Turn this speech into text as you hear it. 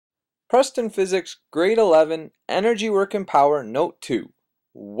Preston Physics, Grade 11, Energy, Work, and Power, Note 2,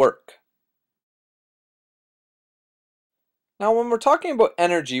 Work. Now, when we're talking about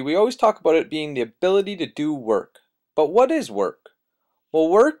energy, we always talk about it being the ability to do work. But what is work? Well,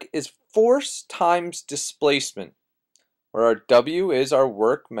 work is force times displacement, where our W is our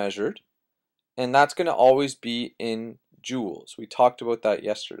work measured, and that's going to always be in joules. We talked about that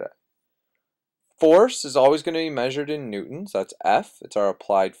yesterday. Force is always going to be measured in newtons. That's F. It's our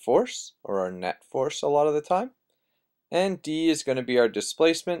applied force, or our net force a lot of the time. And D is going to be our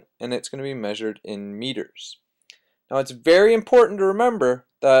displacement, and it's going to be measured in meters. Now, it's very important to remember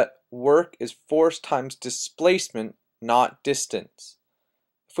that work is force times displacement, not distance.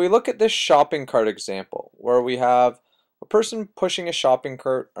 If we look at this shopping cart example, where we have a person pushing a shopping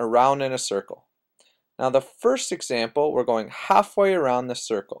cart around in a circle. Now, the first example, we're going halfway around the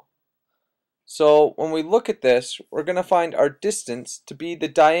circle. So when we look at this, we're going to find our distance to be the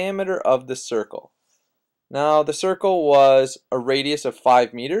diameter of the circle. Now the circle was a radius of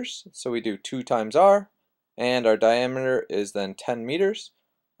 5 meters, so we do 2 times r, and our diameter is then 10 meters.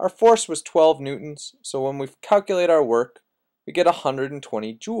 Our force was 12 newtons, so when we calculate our work, we get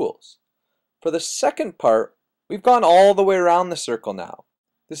 120 joules. For the second part, we've gone all the way around the circle now.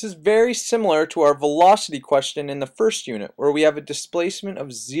 This is very similar to our velocity question in the first unit, where we have a displacement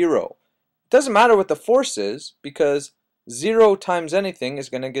of 0. It doesn't matter what the force is, because 0 times anything is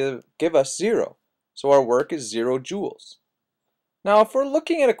going to give us 0. So our work is 0 joules. Now if we're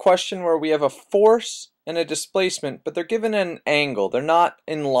looking at a question where we have a force and a displacement, but they're given an angle, they're not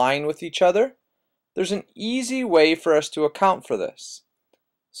in line with each other, there's an easy way for us to account for this.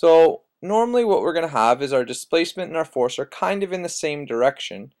 So normally what we're going to have is our displacement and our force are kind of in the same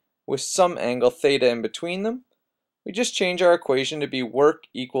direction, with some angle theta in between them. We just change our equation to be work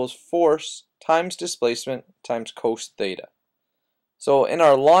equals force times displacement times cos theta. So in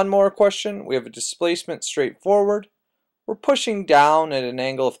our lawnmower question, we have a displacement straight forward. We're pushing down at an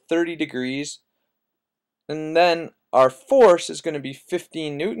angle of 30 degrees. And then our force is going to be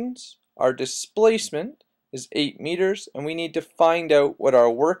 15 newtons. Our displacement is 8 meters. And we need to find out what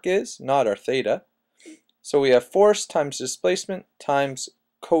our work is, not our theta. So we have force times displacement times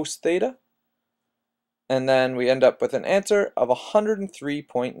cos theta. And then we end up with an answer of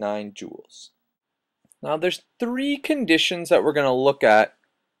 103.9 joules. Now there's 3 conditions that we're going to look at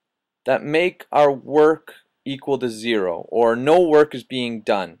that make our work equal to 0, or no work is being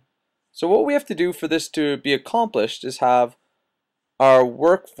done. So what we have to do for this to be accomplished is have our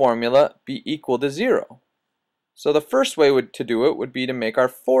work formula be equal to 0. So the first way to do it would be to make our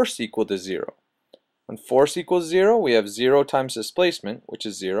force equal to 0. When force equals 0, we have 0 times displacement, which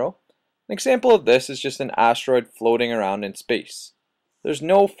is 0. An example of this is just an asteroid floating around in space. There's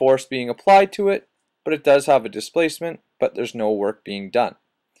no force being applied to it, but it does have a displacement, but there's no work being done.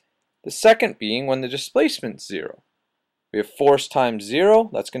 The second being when the displacement's 0. We have force times 0,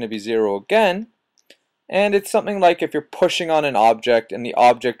 that's going to be 0 again, and it's something like if you're pushing on an object and the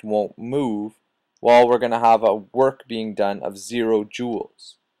object won't move, well, we're going to have a work being done of 0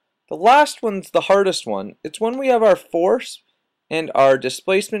 joules. The last one's the hardest one. It's when we have our force and our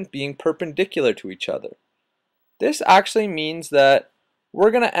displacement being perpendicular to each other. This actually means that we're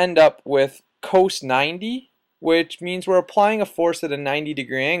going to end up with cos 90, which means we're applying a force at a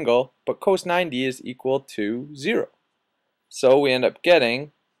 90-degree angle, but cos 90 is equal to 0. So we end up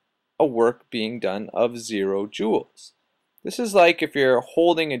getting a work being done of 0 joules. This is like if you're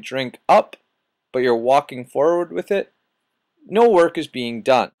holding a drink up, but you're walking forward with it, no work is being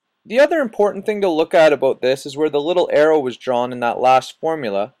done. The other important thing to look at about this is where the little arrow was drawn in that last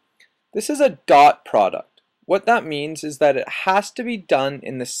formula. This is a dot product. What that means is that it has to be done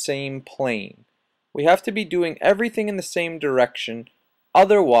in the same plane. We have to be doing everything in the same direction,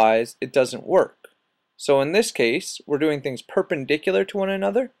 otherwise it doesn't work. So in this case, we're doing things perpendicular to one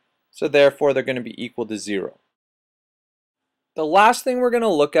another, so therefore they're going to be equal to 0. The last thing we're going to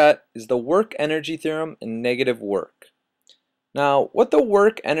look at is the work-energy theorem and negative work. Now, what the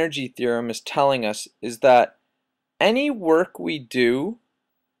work-energy theorem is telling us is that any work we do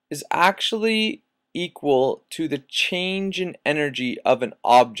is actually equal to the change in energy of an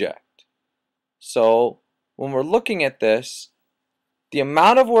object. So, when we're looking at this, the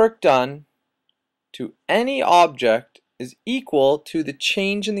amount of work done to any object is equal to the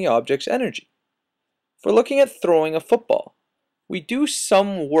change in the object's energy. If we're looking at throwing a football, we do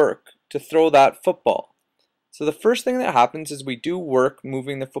some work to throw that football. So the first thing that happens is we do work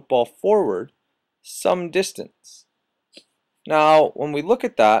moving the football forward some distance. Now, when we look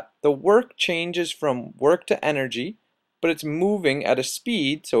at that, the work changes from work to energy, but it's moving at a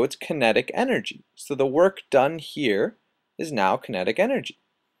speed, so it's kinetic energy. So the work done here is now kinetic energy.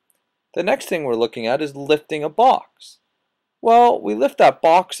 The next thing we're looking at is lifting a box. Well, we lift that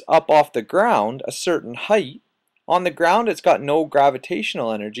box up off the ground a certain height. On the ground it's got no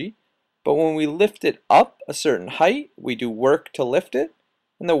gravitational energy, but when we lift it up a certain height, we do work to lift it,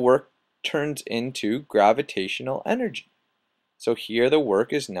 and the work turns into gravitational energy. So here the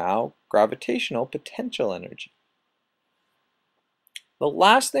work is now gravitational potential energy. The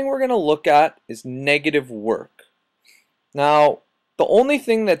last thing we're going to look at is negative work. Now, the only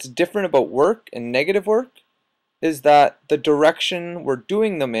thing that's different about work and negative work is that the direction we're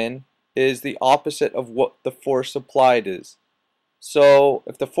doing them in is the opposite of what the force applied is. So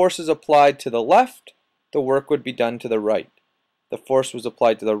if the force is applied to the left, the work would be done to the right. If the force was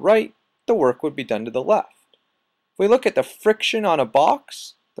applied to the right, the work would be done to the left. If we look at the friction on a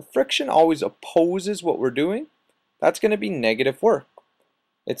box, the friction always opposes what we're doing. That's going to be negative work.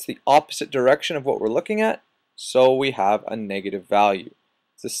 It's the opposite direction of what we're looking at, so we have a negative value.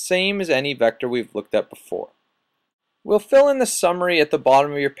 It's the same as any vector we've looked at before. We'll fill in the summary at the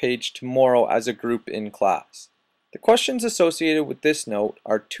bottom of your page tomorrow as a group in class. The questions associated with this note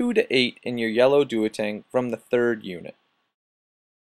are 2 to 8 in your yellow duotang from the 3rd unit.